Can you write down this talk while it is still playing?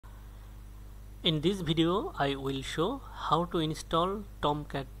In this video, I will show how to install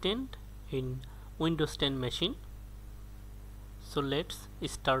Tomcat 10 in Windows 10 machine. So let's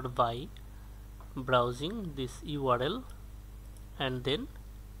start by browsing this URL, and then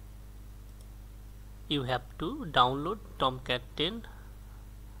you have to download Tomcat 10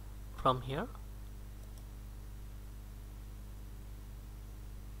 from here.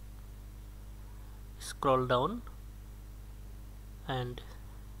 Scroll down and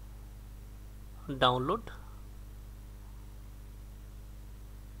download,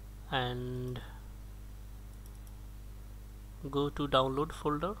 and go to download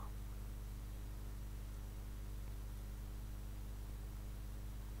folder.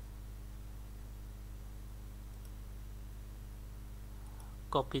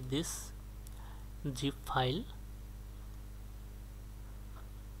 Copy this zip file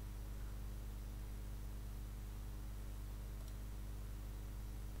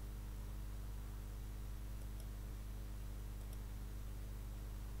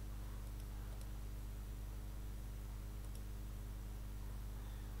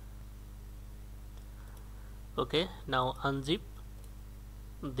Okay, now unzip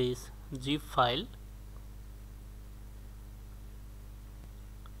this zip file.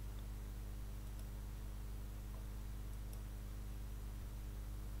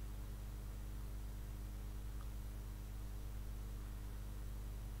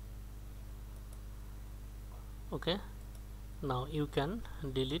 Okay, now you can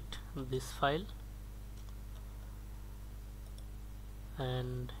delete this file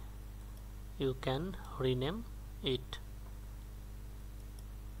and you can rename it.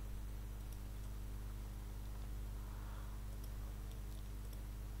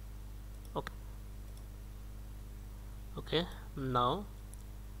 Okay, now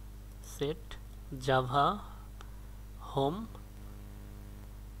set Java home.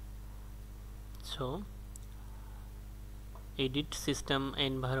 So edit system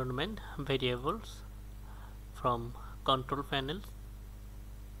environment variables from control panel.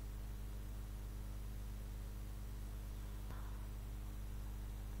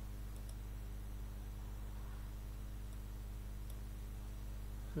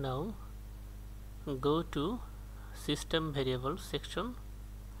 Now go to system variables section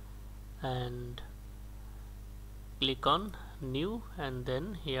and click on new, and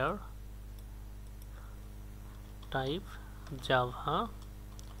then here type Java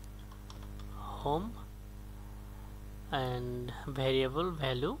home, and variable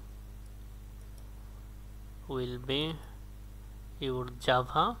value will be your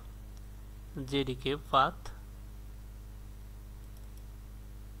Java JDK path.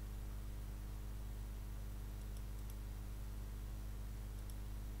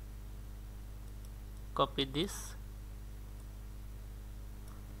 Copy this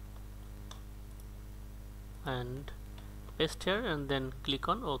and paste here, and then click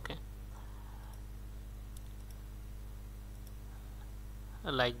on OK,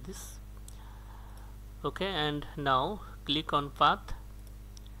 like this. Okay, and now click on path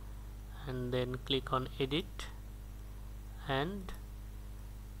and then click on edit and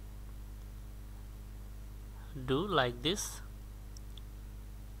do like this: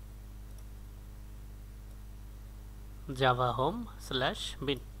 Java home /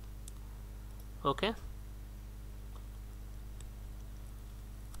 bin. Okay,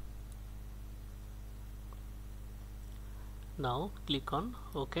 now click on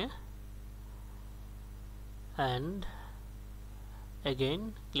OK, and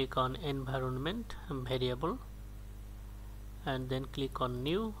again click on environment variable and then click on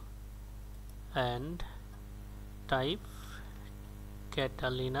new and type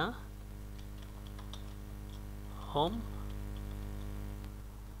Catalina home,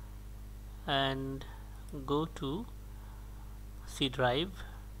 and go to C drive,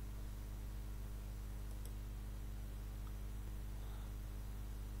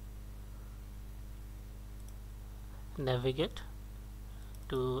 navigate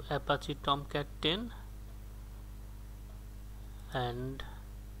to Apache Tomcat 10 and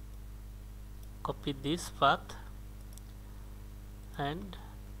copy this path and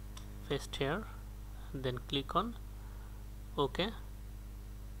paste here, then click on OK.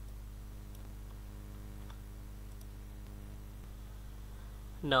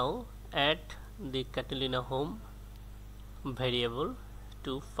 Now add the Catalina home variable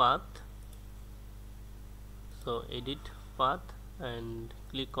to path. So edit path and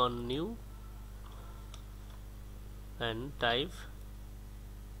click on new and type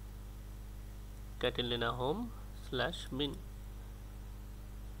Catalina home / bin.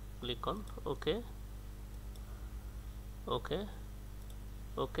 Click on OK, OK,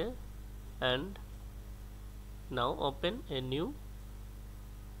 OK, and now open a new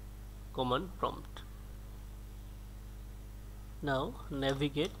command prompt. Now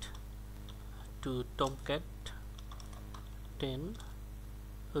navigate to Tomcat 10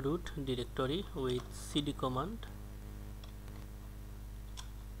 root directory with cd command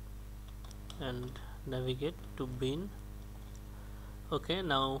and navigate to bin. Okay,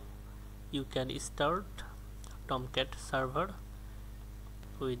 now you can start Tomcat server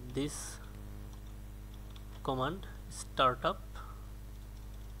with this command startup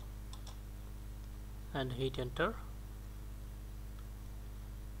and hit enter.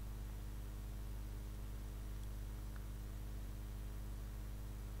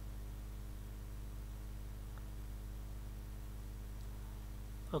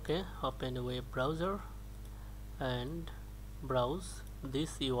 Okay, open a web browser and browse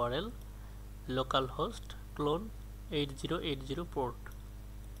this URL localhost clone 8080 port,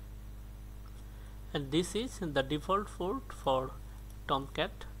 and this is the default port for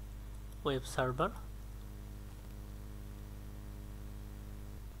Tomcat web server.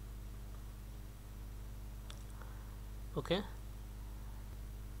 Okay,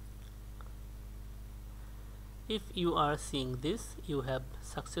 if you are seeing this, you have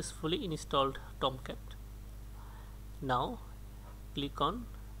successfully installed Tomcat. Now click on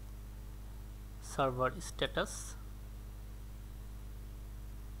server status.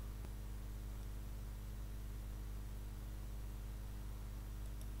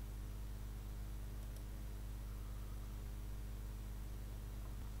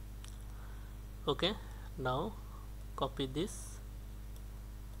 Okay, now copy this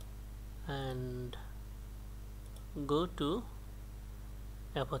and go to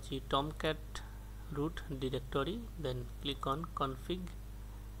Apache Tomcat root directory, then click on config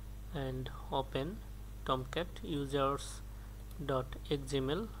and open Tomcat users.xml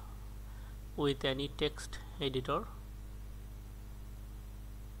with any text editor.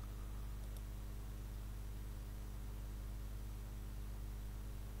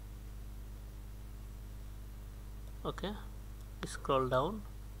 Okay, scroll down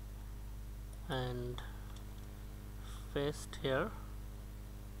and paste here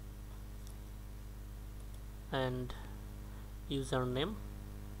and username,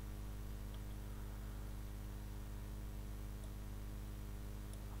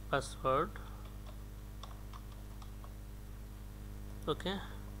 password. Okay,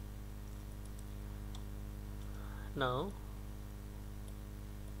 now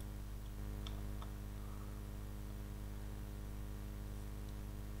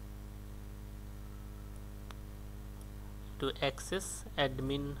to access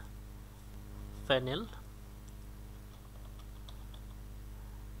admin panel,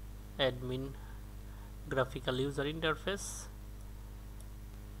 admin graphical user interface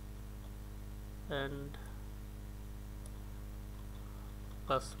and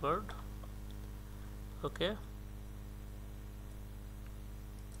password. Okay,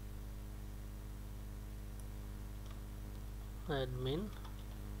 admin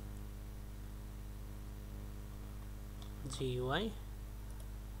GUI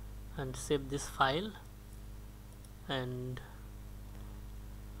and save this file and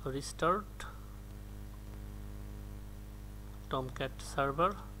restart Tomcat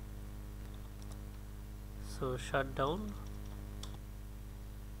server. So shut down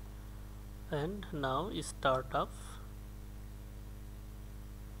and now start up.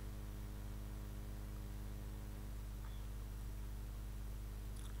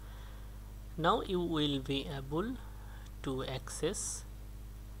 Now you will be able to access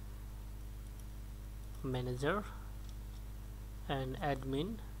manager and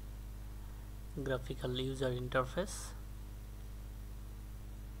admin graphical user interface.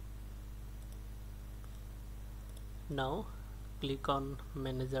 Now click on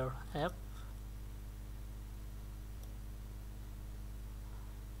manager app.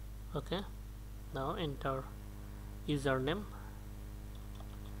 Okay, now enter username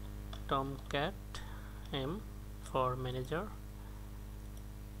Tomcat M for manager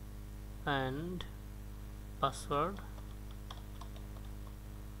and password.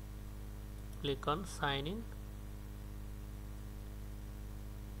 Click on sign in.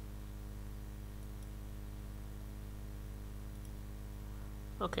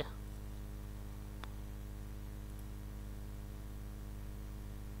 Okay,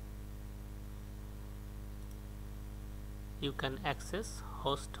 you can access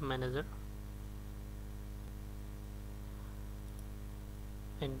host manager.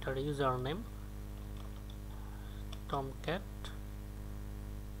 Enter username Tomcat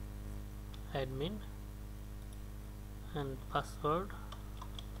admin and password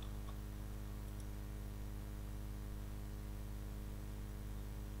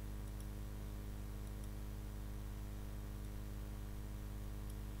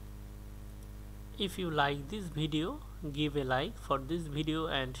If you like this video, give a like for this video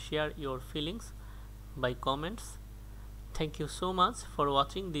and share your feelings by comments. Thank you so much for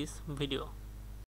watching this video.